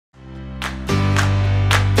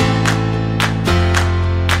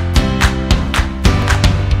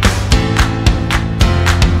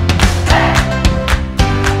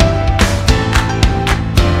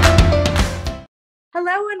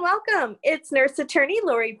and welcome. It's nurse attorney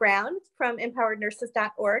Lorie Brown from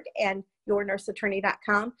empowerednurses.org and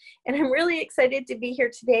yournurseattorney.com. And I'm really excited to be here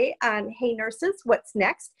today on Hey Nurses, What's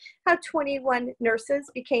Next? How 21 nurses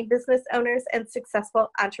became business owners and successful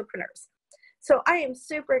entrepreneurs. So I am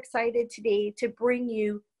super excited today to bring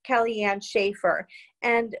you Kellyann Schaefer.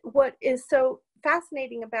 And what is so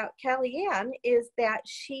fascinating about Kellyann is that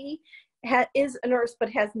she is a nurse but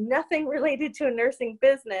has nothing related to a nursing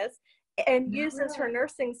business and uses her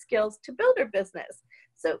nursing skills to build her business.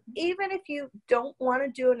 So even if you don't want to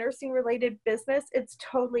do a nursing related business, it's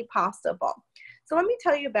totally possible. So let me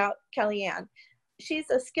tell you about Kellyann. She's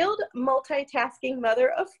a skilled multitasking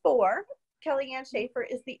mother of 4. Kellyann Schaefer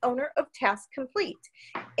is the owner of Task Complete,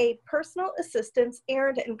 a personal assistance,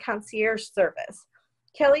 errand, and concierge service.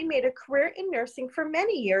 Kelly made a career in nursing for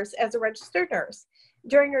many years as a registered nurse.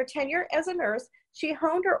 During her tenure as a nurse, she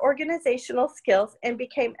honed her organizational skills and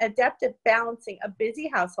became adept at balancing a busy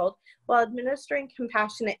household while administering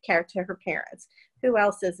compassionate care to her parents. Who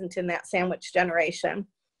else isn't in that sandwich generation?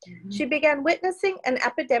 Mm-hmm. She began witnessing an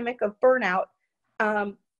epidemic of burnout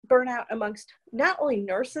amongst not only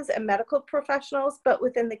nurses and medical professionals, but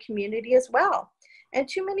within the community as well. And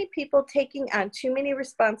too many people taking on too many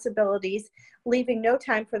responsibilities, leaving no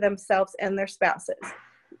time for themselves and their spouses.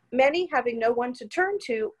 Many having no one to turn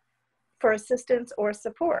to for assistance or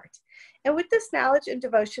support. And with this knowledge and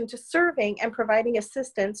devotion to serving and providing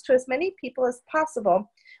assistance to as many people as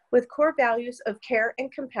possible with core values of care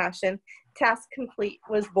and compassion, Task Complete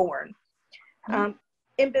was born.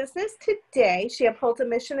 In business today, she upholds a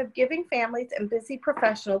mission of giving families and busy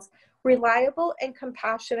professionals reliable and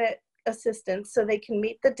compassionate assistance so they can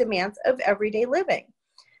meet the demands of everyday living.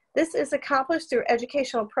 This is accomplished through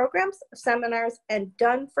educational programs, seminars, and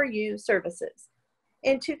done-for-you services.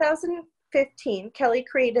 In 2015, Kelly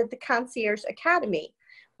created the Concierge Academy,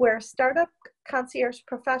 where startup concierge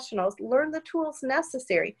professionals learn the tools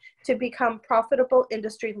necessary to become profitable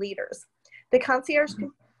industry leaders. The Concierge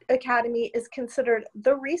Academy is considered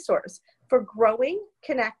the resource for growing,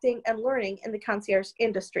 connecting, and learning in the concierge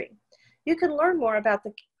industry. You can learn more about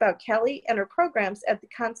Kelly and her programs at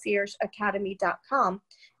theconciergeacademy.com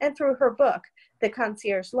and through her book, The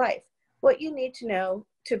Concierge Life, What You Need to Know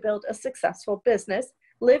to Build a Successful Business,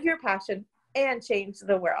 Live Your Passion, and Change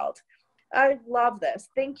the World. I love this.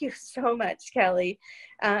 Thank you so much, Kelly.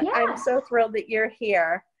 I'm so thrilled that you're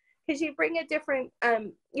here because you bring a different,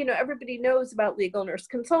 everybody knows about legal nurse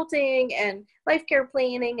consulting and life care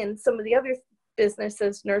planning and some of the other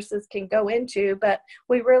businesses nurses can go into, but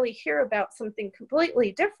we really hear about something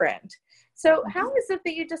completely different. So how is it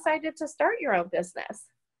that you decided to start your own business?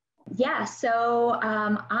 Yeah, so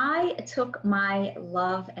I took my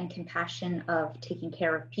love and compassion of taking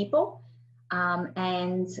care of people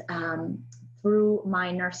and through my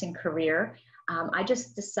nursing career, I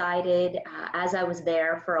just decided as I was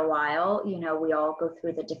there for a while, we all go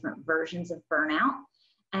through the different versions of burnout.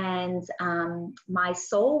 And my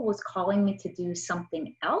soul was calling me to do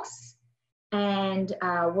something else. And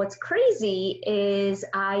what's crazy is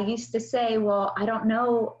I used to say, well, I don't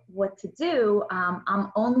know what to do.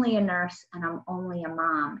 I'm only a nurse and I'm only a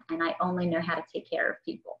mom and I only know how to take care of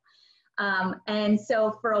people. And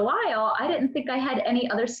so for a while, I didn't think I had any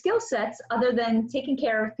other skill sets other than taking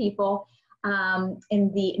care of people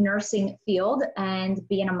in the nursing field and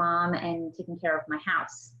being a mom and taking care of my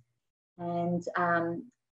house. And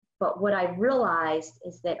but what I realized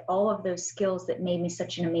is that all of those skills that made me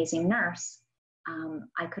such an amazing nurse,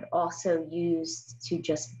 I could also use to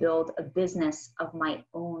just build a business of my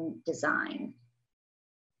own design.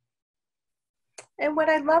 And what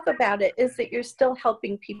I love about it is that you're still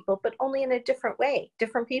helping people, but only in a different way,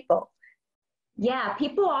 different people. Yeah,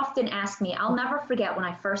 people often ask me, I'll never forget when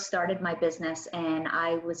I first started my business and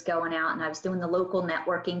I was going out and I was doing the local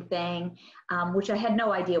networking thing, which I had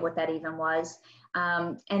no idea what that even was.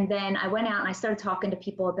 And then I went out and I started talking to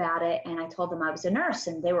people about it and I told them I was a nurse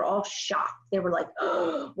and they were all shocked. They were like,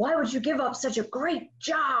 oh, why would you give up such a great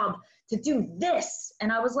job to do this?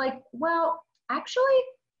 And I was like, well, actually,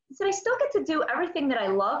 I still get to do everything that I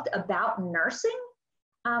loved about nursing.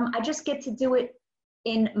 I just get to do it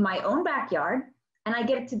in my own backyard and I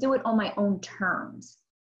get to do it on my own terms.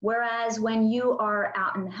 Whereas when you are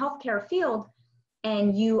out in the healthcare field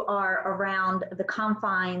and you are around the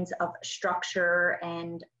confines of structure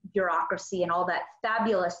and bureaucracy and all that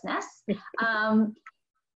fabulousness,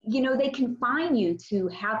 they confine you to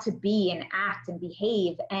how to be and act and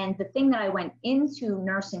behave. And the thing that I went into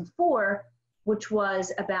nursing for, which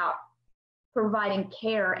was about providing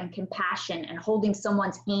care and compassion and holding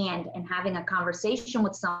someone's hand and having a conversation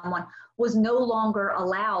with someone was no longer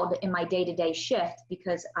allowed in my day-to-day shift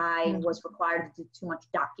because I was required to do too much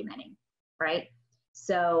documenting, right?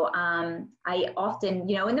 So I often,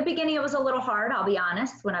 you know, in the beginning it was a little hard, I'll be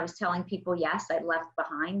honest, when I was telling people, yes, I left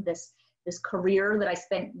behind this career that I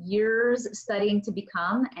spent years studying to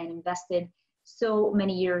become and invested so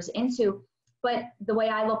many years into. But the way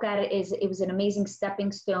I look at it is it was an amazing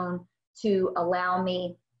stepping stone to allow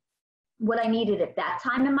me what I needed at that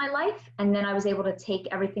time in my life. And then I was able to take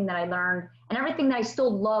everything that I learned and everything that I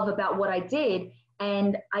still love about what I did.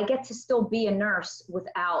 And I get to still be a nurse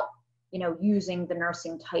without, you know, using the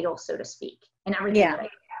nursing title, so to speak, and everything that I do.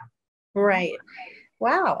 Right.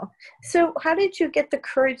 Wow. So how did you get the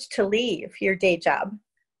courage to leave your day job?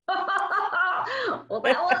 Well,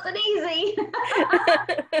 that wasn't easy.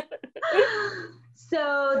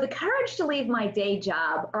 So the courage to leave my day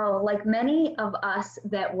job, like many of us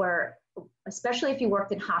that were, especially if you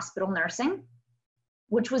worked in hospital nursing,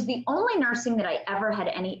 which was the only nursing that I ever had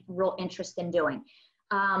any real interest in doing.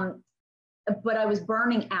 But I was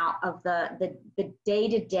burning out of the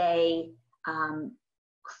day-to-day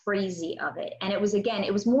crazy of it. And it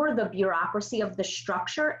was more the bureaucracy of the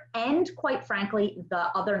structure and, quite frankly, the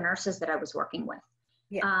other nurses that I was working with.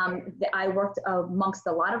 Yeah. I worked amongst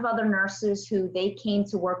a lot of other nurses who they came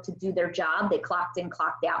to work to do their job. They clocked in,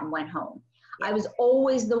 clocked out, and went home. Yeah. I was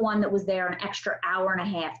always the one that was there an extra hour and a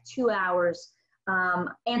half, 2 hours,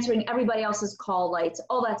 answering everybody else's call lights,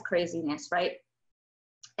 all that craziness, right?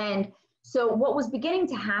 And so what was beginning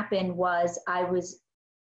to happen was I was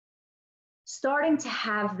starting to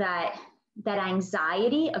have that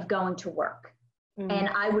anxiety of going to work. And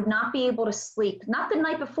I would not be able to sleep, not the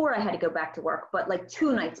night before I had to go back to work, but like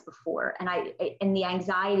 2 nights before. And the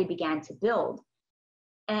anxiety began to build.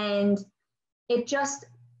 And it just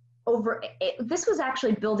this was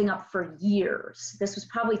actually building up for years. This was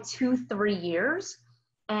probably 2-3 years.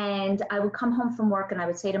 And I would come home from work and I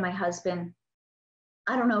would say to my husband,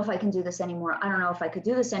 I don't know if I can do this anymore. I don't know if I could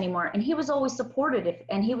do this anymore. And he was always supportive.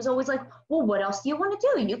 And he was always like, well, what else do you want to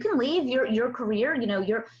do? You can leave your career, you know,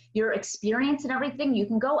 your experience and everything. You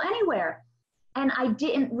can go anywhere. And I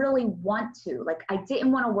didn't really want to. Like, I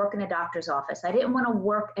didn't want to work in a doctor's office. I didn't want to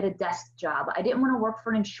work at a desk job. I didn't want to work for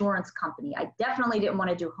an insurance company. I definitely didn't want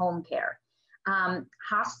to do home care.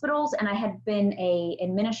 Hospitals, and I had been an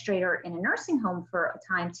administrator in a nursing home for a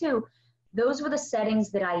time too. Those were the settings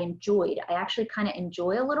that I enjoyed. I actually kind of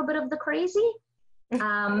enjoy a little bit of the crazy.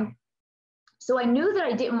 So I knew that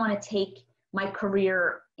I didn't want to take my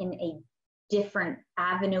career in a different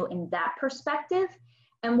avenue in that perspective.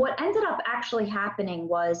 And what ended up actually happening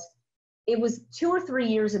was it was 2 or 3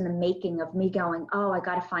 years in the making of me going, oh, I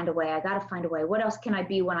got to find a way. I got to find a way. What else can I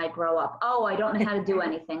be when I grow up? Oh, I don't know how to do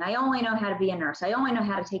anything. I only know how to be a nurse. I only know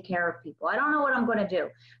how to take care of people. I don't know what I'm going to do,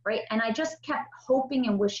 right? And I just kept hoping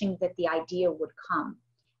and wishing that the idea would come.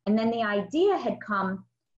 And then the idea had come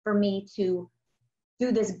for me to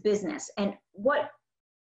do this business. And what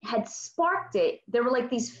had sparked it, there were like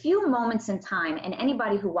these few moments in time, and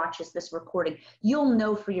anybody who watches this recording, you'll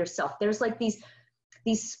know for yourself. There's like these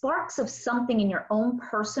sparks of something in your own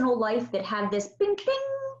personal life that have this bing, bing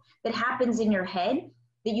that happens in your head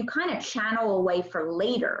that you kind of channel away for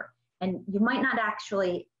later. And you might not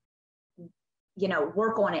actually, you know,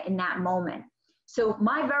 work on it in that moment. So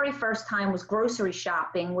my very first time was grocery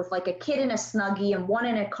shopping with like a kid in a Snuggie and one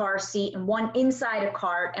in a car seat and one inside a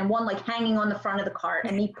cart and one like hanging on the front of the cart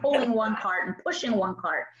and me pulling one cart and pushing one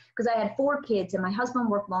cart because I had 4 kids and my husband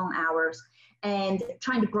worked long hours and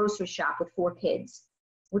trying to grocery shop with 4 kids,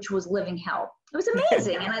 which was living hell. It was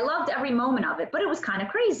amazing. And I loved every moment of it, but it was kind of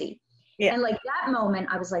crazy. Yeah. And like that moment,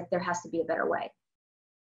 I was like, there has to be a better way.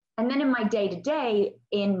 And then in my day-to-day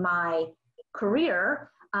in my career,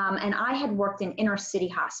 and I had worked in inner city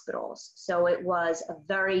hospitals. So it was a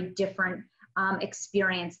very different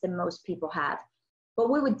experience than most people have. But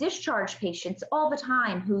we would discharge patients all the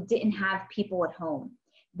time who didn't have people at home.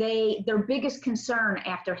 Their biggest concern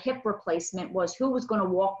after hip replacement was who was going to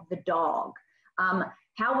walk the dog.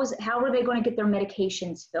 How were they going to get their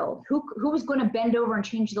medications filled? Who was going to bend over and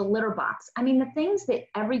change the litter box? I mean, the things that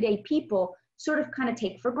everyday people sort of kind of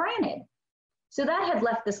take for granted. So that had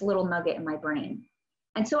left this little nugget in my brain.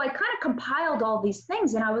 And so I kind of compiled all these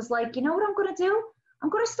things and I was like, you know what I'm going to do? I'm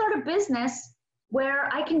going to start a business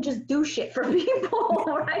where I can just do shit for people,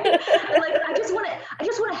 right? Like I just want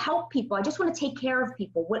to help people. I just want to take care of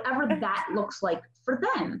people, whatever that looks like for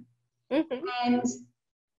them. Mm-hmm. And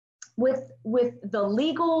with the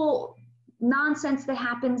legal nonsense that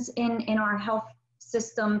happens in our health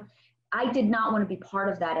system, I did not want to be part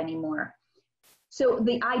of that anymore. So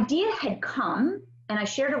the idea had come, and I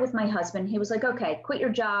shared it with my husband. He was like, okay, quit your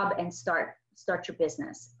job and start your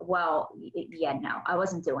business. Well, yeah, no, I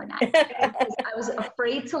wasn't doing that. Because I was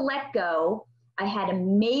afraid to let go. I had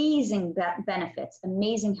amazing benefits,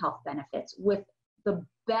 amazing health benefits with the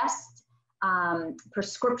best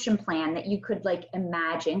prescription plan that you could like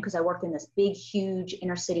imagine, because I worked in this big, huge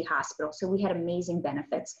inner city hospital. So we had amazing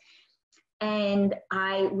benefits. And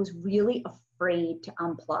I was really afraid to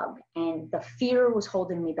unplug, and the fear was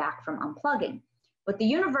holding me back from unplugging. But the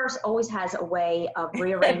universe always has a way of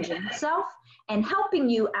rearranging itself and helping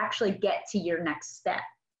you actually get to your next step.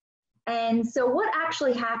 And so what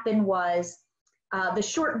actually happened was, the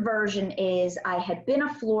short version is I had been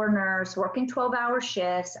a floor nurse working 12-hour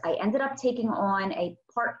shifts. I ended up taking on a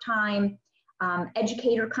part-time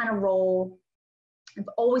educator kind of role. I've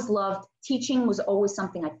always loved teaching, was always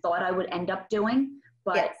something I thought I would end up doing,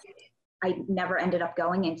 but yes. I never ended up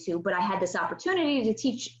going into. But I had this opportunity to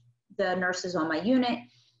teach the nurses on my unit.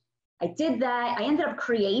 I did that. I ended up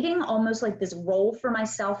creating almost like this role for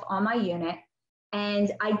myself on my unit.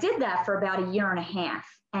 And I did that for about a year and a half.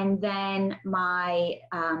 And then my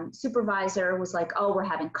supervisor was like, oh, we're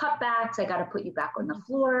having cutbacks. I got to put you back on the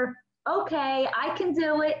floor. Okay, I can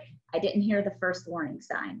do it. I didn't hear the first warning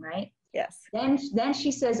sign, right? Yes. Then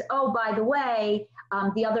she says, oh, by the way,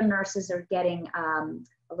 the other nurses are getting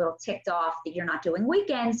a little ticked off that you're not doing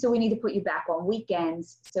weekends, so we need to put you back on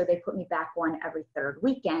weekends. So they put me back on every third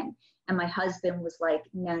weekend. And my husband was like,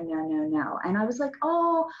 no, no, no, no. And I was like,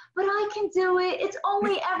 oh, but I can do it. It's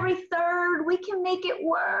only every third. We can make it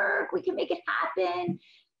work. We can make it happen.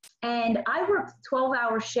 And I worked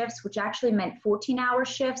 12-hour shifts, which actually meant 14-hour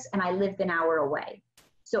shifts, and I lived an hour away.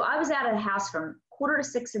 So I was out of the house from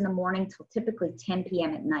 5:45 in the morning till typically 10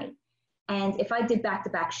 p.m. at night. And if I did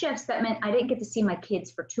back-to-back shifts, that meant I didn't get to see my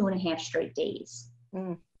kids for 2.5 straight days.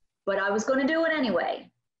 But I was going to do it anyway.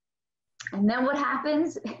 And then what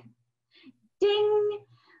happens? Ding!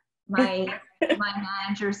 My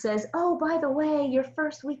manager says, oh, by the way, your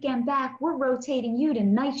first weekend back, we're rotating you to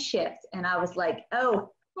night shift. And I was like,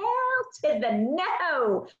 oh, hell to the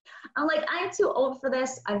no. I'm like, I'm too old for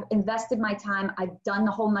this. I've invested my time. I've done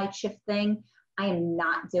the whole night shift thing. I am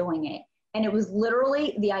not doing it. And it was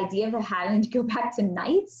literally the idea of having to go back to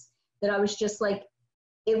nights that I was just like,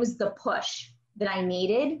 it was the push that I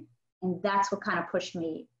needed. And that's what kind of pushed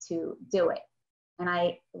me to do it. And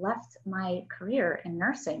I left my career in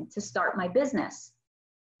nursing to start my business.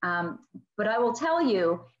 But I will tell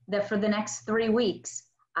you that for the next 3 weeks,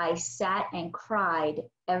 I sat and cried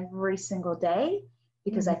every single day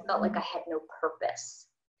because I felt like I had no purpose.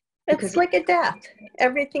 It's like a death,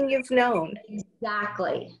 everything you've known.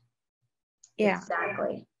 Exactly. Yeah.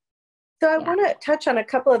 Exactly. So I want to touch on a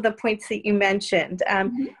couple of the points that you mentioned.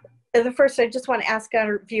 The first, I just want to ask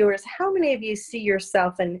our viewers, how many of you see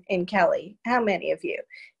yourself in Kelly? How many of you?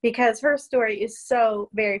 Because her story is so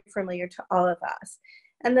very familiar to all of us.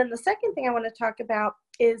 And then the second thing I want to talk about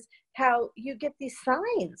is how you get these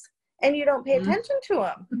signs and you don't pay attention to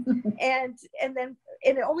them. and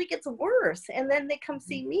it only gets worse. And then they come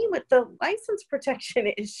see me with the license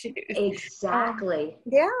protection issues. Exactly.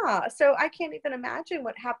 Yeah. So I can't even imagine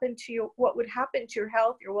what would happen to your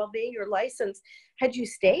health, your well-being, your license had you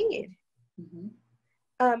stayed.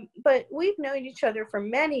 But we've known each other for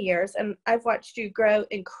many years, and I've watched you grow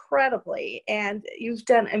incredibly, and you've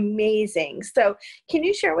done amazing. So can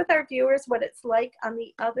you share with our viewers what it's like on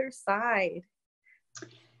the other side?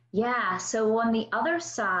 Yeah, so on the other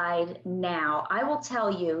side now, I will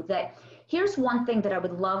tell you that here's one thing that I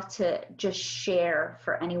would love to just share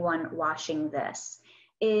for anyone watching this,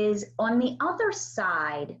 is on the other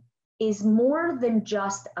side is more than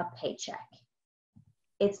just a paycheck.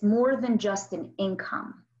 It's more than just an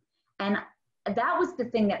income. And that was the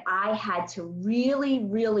thing that I had to really,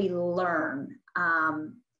 really learn,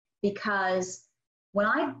 because when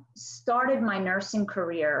I started my nursing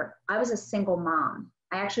career, I was a single mom.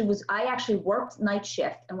 I actually worked night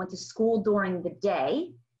shift and went to school during the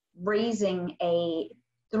day, raising a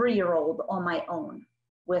 3-year-old on my own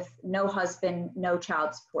with no husband, no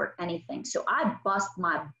child support, anything. So I bust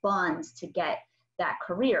my buns to get that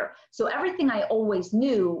career. So everything I always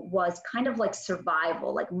knew was kind of like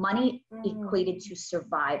survival, like money equated to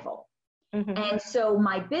survival. And so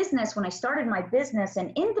my business, when I started my business,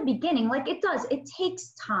 and in the beginning, like it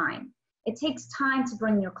takes time. It takes time to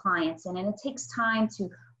bring your clients in, and it takes time to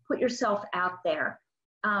put yourself out there.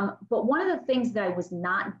 But one of the things that I was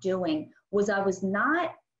not doing was I was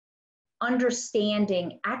not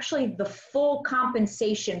understanding actually the full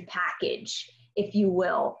compensation package, if you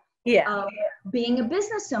will, of being a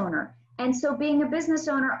business owner. And so being a business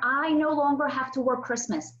owner, I no longer have to work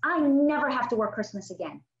Christmas. I never have to work Christmas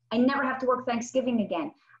again. I never have to work Thanksgiving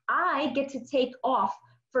again. I get to take off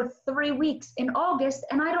for 3 weeks in August,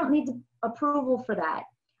 and I don't need approval for that.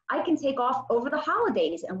 I can take off over the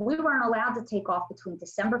holidays, and we weren't allowed to take off between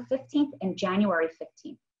December 15th and January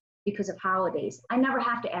 15th because of holidays. I never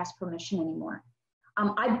have to ask permission anymore.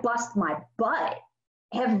 I bust my butt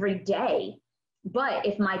every day. But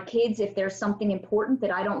if my kids, if there's something important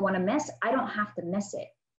that I don't want to miss, I don't have to miss it.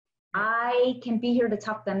 I can be here to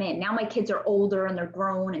tuck them in. Now my kids are older and they're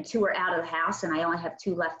grown and 2 are out of the house and I only have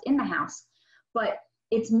 2 left in the house. But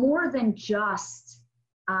it's more than just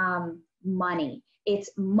money. It's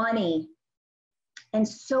money and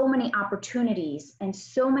so many opportunities and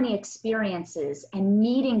so many experiences and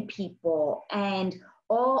meeting people and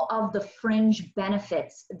all of the fringe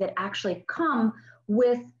benefits that actually come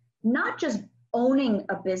with not just owning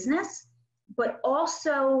a business, but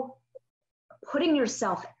also putting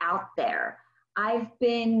yourself out there. I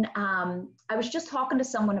was just talking to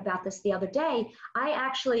someone about this the other day. I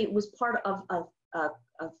actually was part of a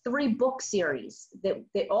 3-book series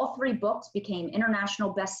that all 3 books became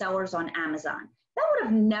international bestsellers on Amazon. That would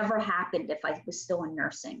have never happened if I was still in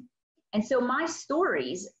nursing. And so my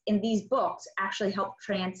stories in these books actually help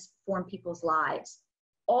transform people's lives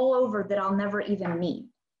all over that I'll never even meet.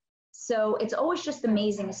 So it's always just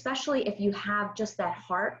amazing, especially if you have just that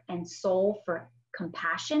heart and soul for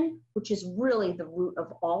compassion, which is really the root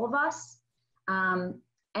of all of us.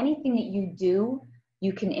 Anything that you do,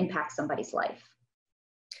 you can impact somebody's life.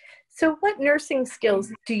 So what nursing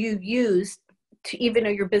skills do you use to, even though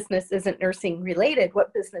your business isn't nursing related, what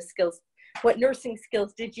nursing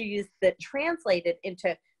skills did you use that translated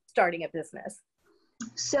into starting a business?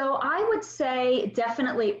 So I would say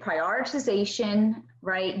definitely prioritization,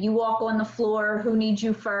 right? You walk on the floor, who needs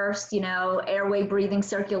you first, airway, breathing,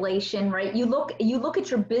 circulation, right? You look at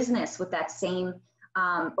your business with that same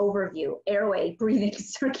overview, airway, breathing,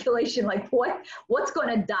 circulation, like what's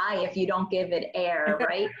going to die if you don't give it air,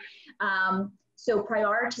 right? So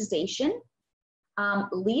prioritization,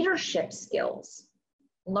 leadership skills,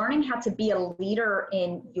 learning how to be a leader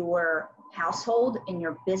in your household, in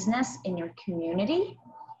your business, in your community,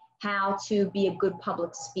 how to be a good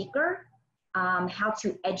public speaker, how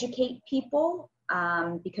to educate people,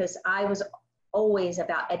 because I was always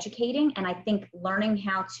about educating. And I think learning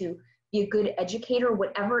how to be a good educator,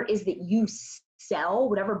 whatever it is that you sell,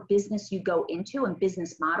 whatever business you go into and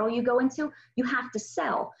business model you go into, you have to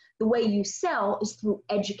sell. The way you sell is through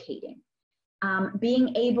educating.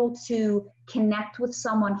 Being able to connect with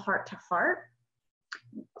someone heart to heart,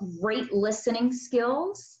 great listening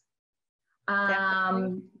skills.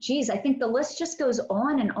 I think the list just goes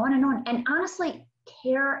on and on and on. And honestly,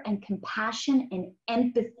 care and compassion and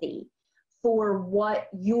empathy for what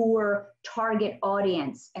your target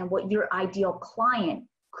audience and what your ideal client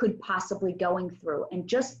could possibly going through. And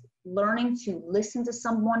just learning to listen to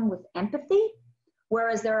someone with empathy,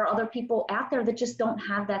 whereas there are other people out there that just don't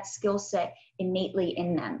have that skill set innately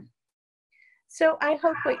in them. So I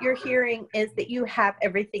hope what you're hearing is that you have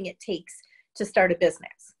everything it takes to start a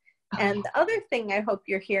business. And the other thing I hope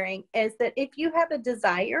you're hearing is that if you have a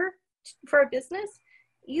desire for a business,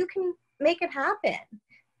 you can make it happen.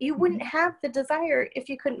 You wouldn't have the desire if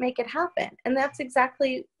you couldn't make it happen. And that's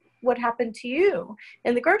exactly what happened to you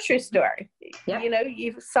in the grocery store. Yep.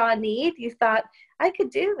 You saw a need, you thought, I could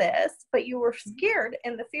do this, but you were scared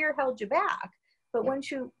and the fear held you back. But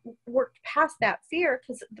once you worked past that fear,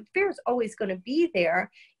 because the fear is always going to be there,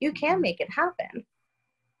 you can make it happen.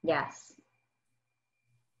 Yes.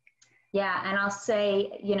 Yeah. And I'll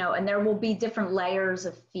say, and there will be different layers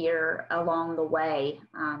of fear along the way.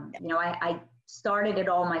 I started it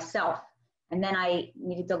all myself, and then I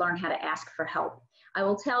needed to learn how to ask for help. I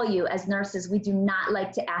will tell you, as nurses, we do not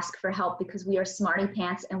like to ask for help because we are smarty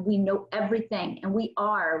pants and we know everything. And we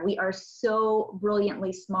are so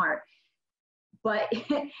brilliantly smart. But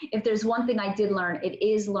if there's one thing I did learn, it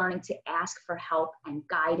is learning to ask for help and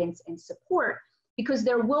guidance and support, because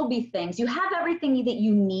there will be things. You have everything that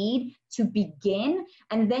you need to begin,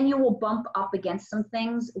 and then you will bump up against some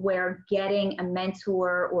things where getting a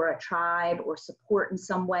mentor or a tribe or support in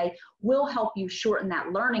some way will help you shorten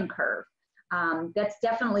that learning curve. That's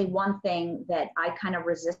definitely one thing that I kind of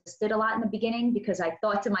resisted a lot in the beginning, because I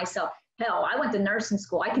thought to myself, hell, I went to nursing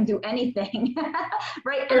school. I can do anything,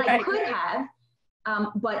 right? And I could have.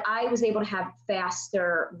 But I was able to have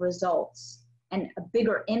faster results and a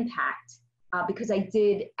bigger impact because I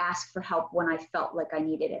did ask for help when I felt like I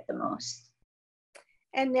needed it the most.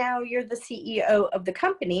 And now you're the CEO of the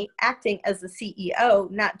company, acting as the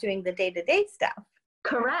CEO, not doing the day-to-day stuff.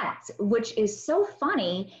 Correct, which is so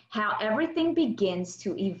funny how everything begins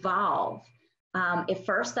to evolve. At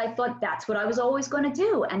first, I thought that's what I was always going to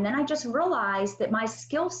do. And then I just realized that my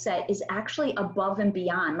skill set is actually above and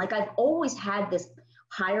beyond. Like I've always had this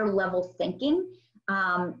higher level thinking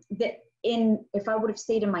that if I would have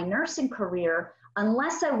stayed in my nursing career,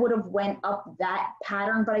 unless I would have went up that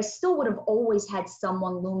pattern, but I still would have always had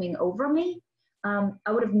someone looming over me, I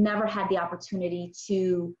would have never had the opportunity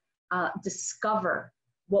to discover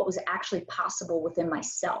what was actually possible within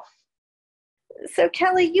myself. So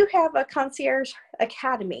Kelly, you have a Concierge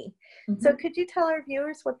Academy. Mm-hmm. So could you tell our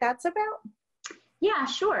viewers what that's about? Yeah,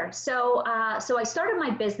 sure. So I started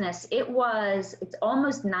my business. It's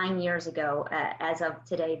almost 9 years ago, as of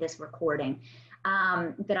today, this recording,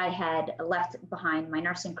 that I had left behind my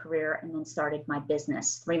nursing career and then started my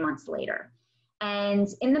business 3 months later. And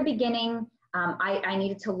in the beginning, I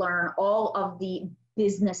needed to learn all of the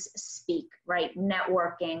business speak, right?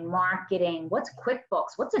 Networking, marketing, what's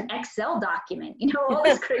QuickBooks, what's an Excel document, all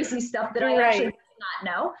this crazy stuff that I actually did not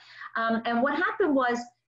know. And what happened was,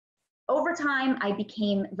 over time, I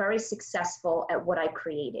became very successful at what I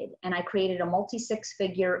created. And I created a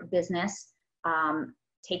multi-six-figure business,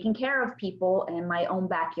 taking care of people in my own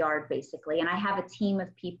backyard, basically. And I have a team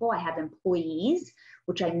of people. I have employees,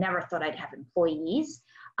 which I never thought I'd have employees.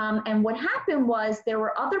 And what happened was there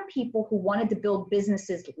were other people who wanted to build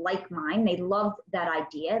businesses like mine. They loved that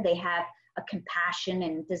idea. They have a compassion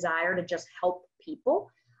and desire to just help people.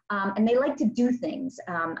 And they like to do things.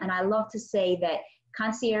 And I love to say that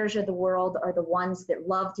concierge of the world are the ones that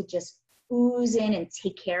love to just ooze in and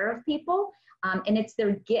take care of people. And it's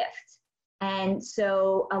their gift. And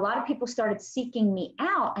so a lot of people started seeking me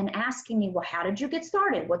out and asking me, well, how did you get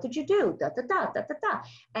started? What did you do? Da, da, da, da, da, da.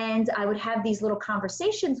 And I would have these little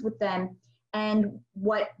conversations with them. And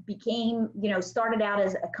what became, started out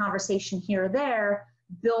as a conversation here or there,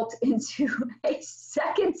 built into a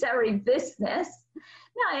secondary business.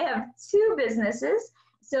 Now I have 2 businesses.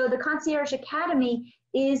 So the Concierge Academy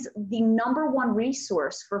is the #1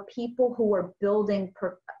 resource for people who are building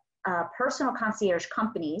personal concierge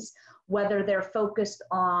companies, whether they're focused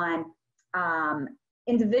on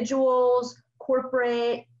individuals,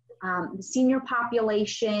 corporate, the senior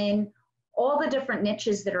population, all the different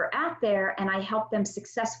niches that are out there, and I help them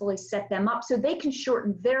successfully set them up so they can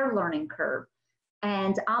shorten their learning curve.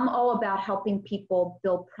 And I'm all about helping people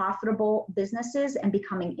build profitable businesses and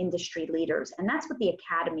becoming industry leaders. And that's what the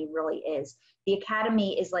Academy really is. The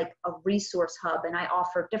Academy is like a resource hub, and I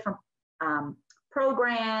offer different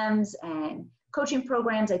programs and coaching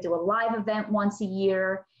programs. I do a live event once a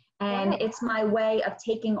year, and it's my way of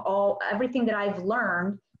taking everything that I've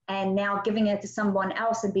learned and now giving it to someone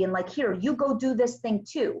else and being like, here, you go do this thing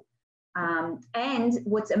too. And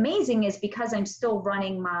what's amazing is because I'm still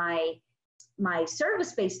running my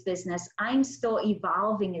service-based business, I'm still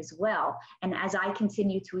evolving as well. And as I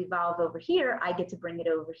continue to evolve over here, I get to bring it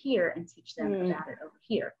over here and teach them about it over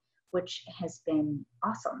here, which has been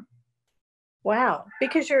awesome. Wow.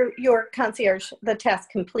 Because your concierge, the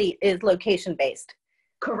task complete, is location-based.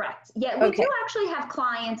 Correct. Yeah, we do actually have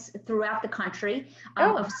clients throughout the country,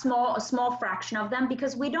 a small fraction of them,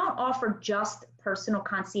 because we don't offer just personal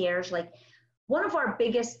concierge. Like, one of our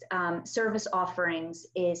biggest service offerings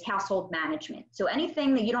is household management. So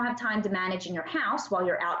anything that you don't have time to manage in your house while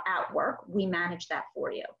you're out at work, we manage that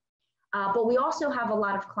for you. But we also have a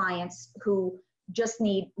lot of clients who just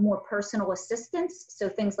need more personal assistance. So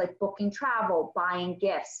things like booking travel, buying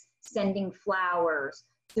gifts, sending flowers,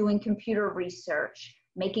 doing computer research,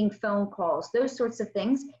 making phone calls, those sorts of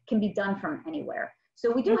things can be done from anywhere.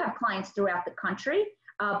 So we do have clients throughout the country.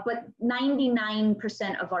 But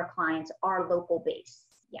 99% of our clients are local based.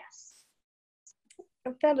 Yes.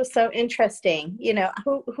 That is so interesting.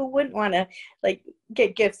 Who wouldn't want to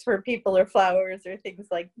get gifts for people or flowers or things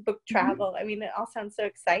like book travel? I mean, it all sounds so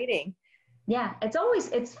exciting. Yeah,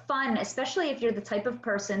 it's fun, especially if you're the type of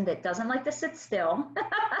person that doesn't like to sit still,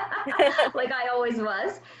 like I always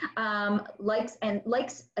was, likes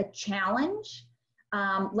a challenge.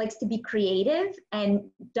 Likes to be creative and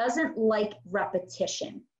doesn't like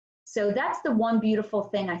repetition. So that's the one beautiful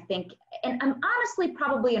thing, I think, and I'm honestly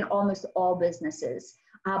probably in almost all businesses,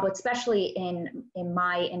 but especially in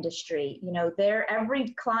my industry,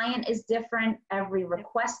 every client is different, every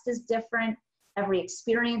request is different, every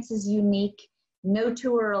experience is unique, no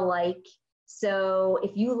two are alike. So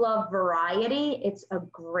if you love variety, it's a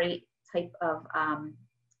great type of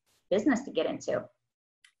business to get into.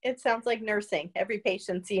 It sounds like nursing. Every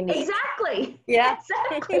patient's unique. Exactly. Yeah.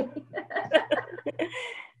 Exactly.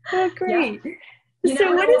 Oh, great. Yeah. You So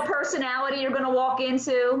never know what what is personality you're going to walk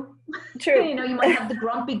into. true? You know, you might have the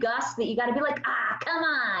grumpy Gus that you got to be like, come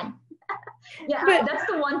on. Yeah, But that's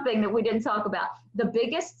the one thing that we didn't talk about. The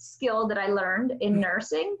biggest skill that I learned in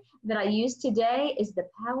nursing that I use today is the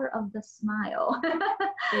power of the smile.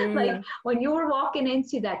 Like when you were walking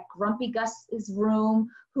into that grumpy Gus's room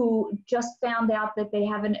who just found out that they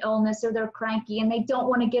have an illness or they're cranky and they don't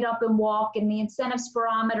want to get up and walk, and the incentive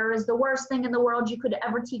spirometer is the worst thing in the world you could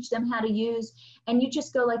ever teach them how to use, and you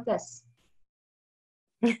just go like this.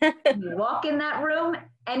 You walk in that room,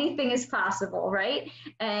 anything is possible, right?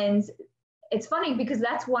 And it's funny because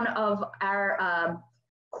that's one of our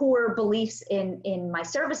core beliefs in my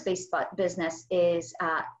service-based business is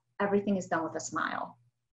everything is done with a smile,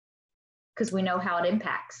 because we know how it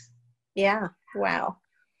impacts. Yeah. Wow.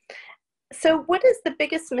 So what is the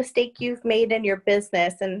biggest mistake you've made in your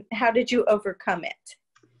business, and how did you overcome it?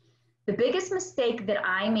 The biggest mistake that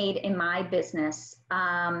I made in my business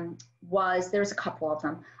there's a couple of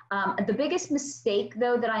them. The biggest mistake,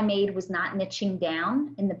 though, that I made was not niching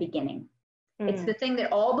down in the beginning. It's the thing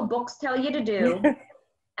that all the books tell you to do.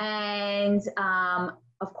 And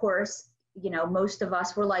of course, you know, most of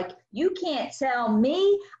us were like, you can't tell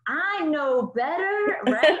me, I know better,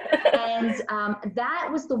 right? And that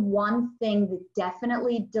was the one thing that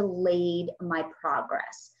definitely delayed my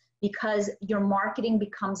progress, because your marketing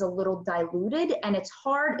becomes a little diluted, and it's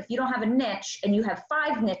hard if you don't have a niche and you have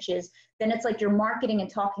 5 niches, then it's like you're marketing and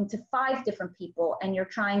talking to 5 different people and you're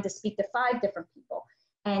trying to speak to 5 different people.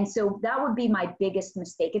 And so that would be my biggest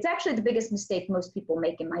mistake. It's actually the biggest mistake most people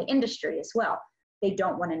make in my industry as well. They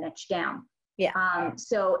don't want to niche down. Yeah.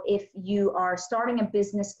 So if you are starting a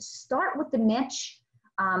business, start with the niche.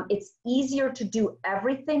 It's easier to do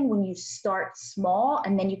everything when you start small,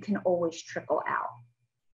 and then you can always trickle out.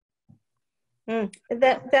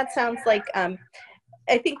 That sounds like I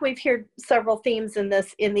think we've heard several themes in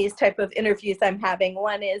these type of interviews I'm having.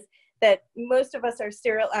 One is that most of us are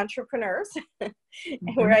serial entrepreneurs.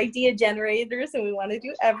 We're idea generators, and we want to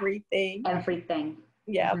do everything.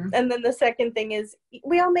 Yeah. And then the second thing is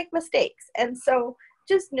we all make mistakes. And so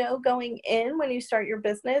just know going in, when you start your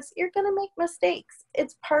business, you're going to make mistakes.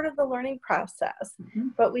 It's part of the learning process.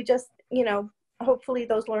 But we just, you know, hopefully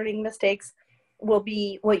those learning mistakes will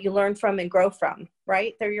be what you learn from and grow from,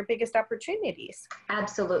 right? They're your biggest opportunities.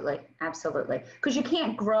 Absolutely. Absolutely. Because you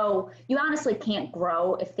can't grow. You honestly can't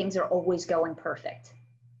grow if things are always going perfect.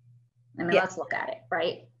 I mean, let's look at it,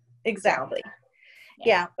 right? Exactly. So,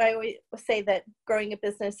 yeah. I always say that growing a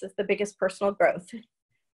business is the biggest personal growth.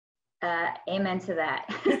 Amen to that.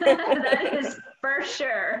 That is for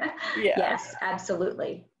sure. Yeah. Yes,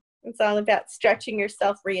 absolutely. It's all about stretching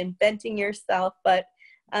yourself, reinventing yourself. But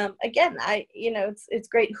again, it's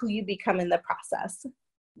great who you become in the process.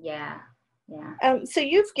 Yeah. So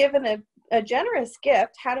you've given a generous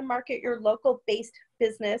gift, how to market your local based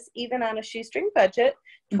business, even on a shoestring budget,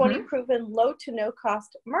 20 proven low to no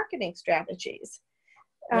cost marketing strategies.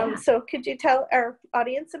 So could you tell our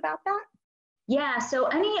audience about that? Yeah. So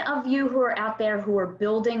any of you who are out there who are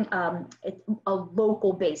building a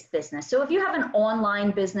local based business. So if you have an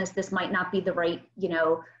online business, this might not be the right,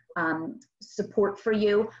 support for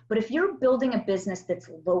you. But if you're building a business that's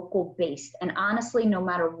local based, and honestly, no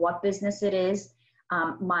matter what business it is,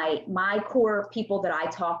 my core people that I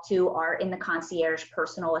talk to are in the concierge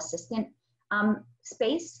personal assistant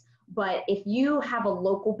space. But if you have a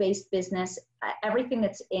local based business, everything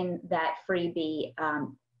that's in that freebie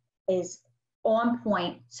is on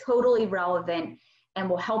point, totally relevant, and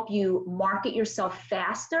will help you market yourself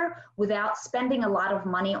faster without spending a lot of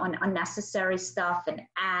money on unnecessary stuff and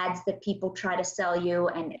ads that people try to sell you,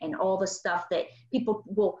 and all the stuff that people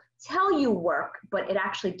will tell you work, but it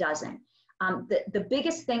actually doesn't. The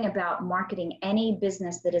biggest thing about marketing any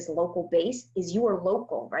business that is local based is you are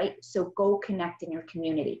local, right? So go connect in your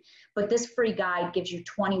community. But this free guide gives you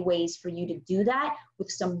 20 ways for you to do that with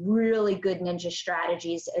some really good ninja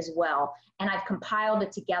strategies as well. And I've compiled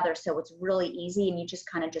it together so it's really easy, and you just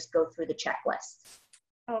kind of just go through the checklist.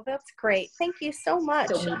 Oh, that's great. Thank you so much.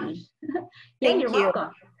 So meaty. Thank you're you. Welcome.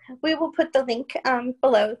 We will put the link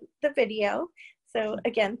below the video. So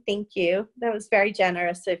again, thank you. That was very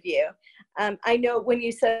generous of you. I know when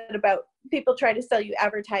you said about people try to sell you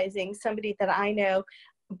advertising, somebody that I know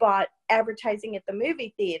bought advertising at the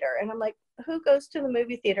movie theater. And I'm like, who goes to the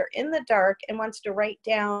movie theater in the dark and wants to write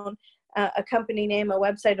down a company name, a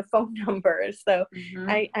website, a phone number? So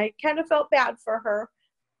I kind of felt bad for her.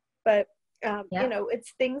 But,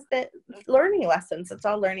 it's things that learning lessons. It's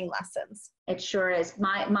all learning lessons. It sure is.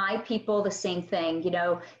 My people, the same thing.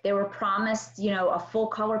 They were promised, a full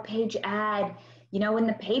color page ad, in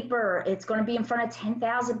the paper, it's going to be in front of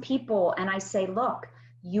 10,000 people. And I say, look,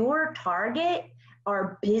 your target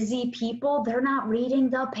are busy people. They're not reading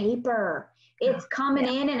the paper. It's coming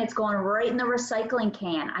in and it's going right in the recycling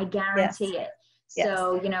can. I guarantee it.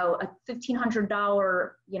 So, a $1,500,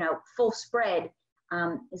 full spread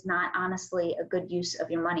is not honestly a good use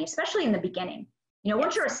of your money, especially in the beginning.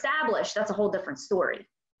 Once you're established, that's a whole different story.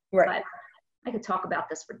 Right. But I could talk about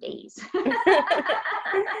this for days.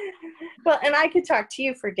 Well, and I could talk to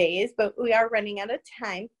you for days, but we are running out of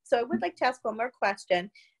time. So I would like to ask one more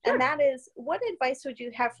question. Sure. And that is, what advice would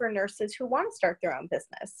you have for nurses who want to start their own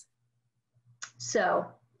business? So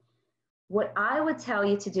what I would tell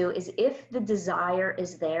you to do is, if the desire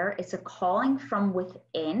is there, it's a calling from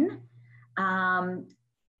within.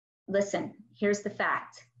 Listen, here's the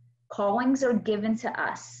fact. Callings are given to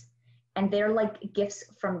us, and they're like gifts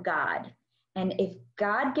from God. And if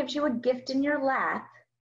God gives you a gift in your lap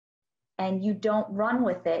and you don't run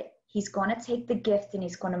with it, he's going to take the gift and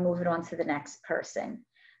he's going to move it on to the next person.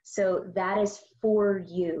 So that is for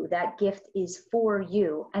you. That gift is for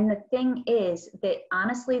you. And the thing is that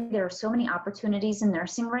honestly, there are so many opportunities in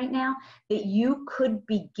nursing right now that you could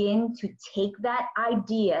begin to take that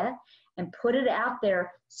idea and put it out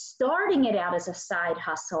there, starting it out as a side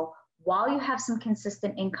hustle while you have some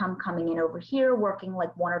consistent income coming in over here, working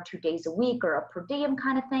like 1 or 2 days a week or a per diem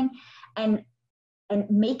kind of thing, and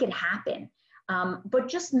make it happen. But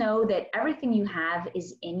just know that everything you have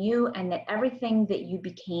is in you, and that everything that you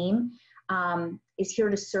became is here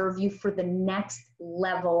to serve you for the next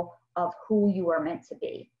level of who you are meant to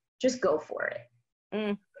be. Just go for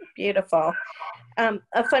it. Beautiful.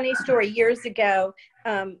 A funny story, years ago,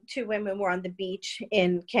 2 women were on the beach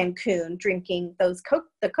in Cancun drinking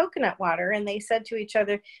the coconut water, and they said to each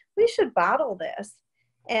other, we should bottle this.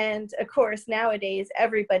 And of course, nowadays,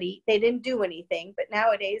 they didn't do anything, but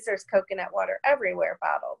nowadays there's coconut water everywhere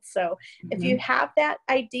bottled. So if you have that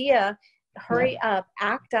idea, hurry up,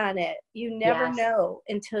 act on it. You never know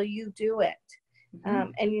until you do it.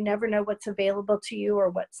 And you never know what's available to you or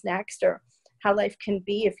what's next or how life can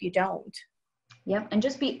be if you don't. Yep. And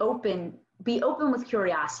just be open with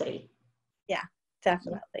curiosity. Yeah,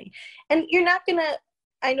 definitely. And you're not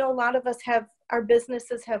I know a lot of us our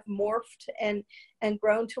businesses have morphed and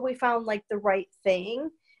grown till we found like the right thing.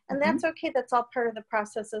 And that's okay. That's all part of the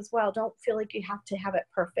process as well. Don't feel like you have to have it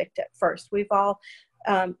perfect at first. We've all,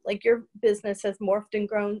 like your business has morphed and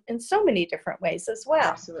grown in so many different ways as well.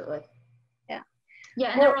 Absolutely. Yeah.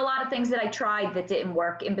 Yeah. And there were a lot of things that I tried that didn't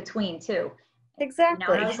work in between too.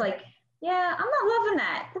 Exactly. And I was like, yeah, I'm not loving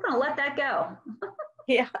that. We're going to let that go.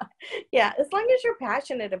 Yeah. As long as you're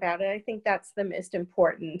passionate about it, I think that's the most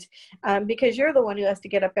important, because you're the one who has to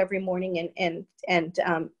get up every morning and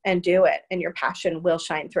do it, and your passion will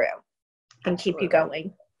shine through and keep you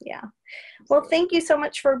going. Yeah. Well, thank you so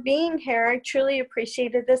much for being here. I truly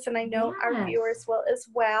appreciated this, and I know our viewers will as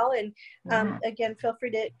well. And again, feel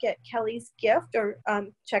free to get Kelly's gift or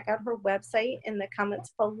check out her website in the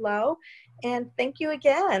comments below. And thank you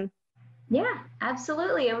again. Yeah,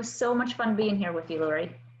 absolutely. It was so much fun being here with you,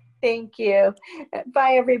 Lorie. Thank you.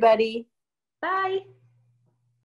 Bye, everybody. Bye.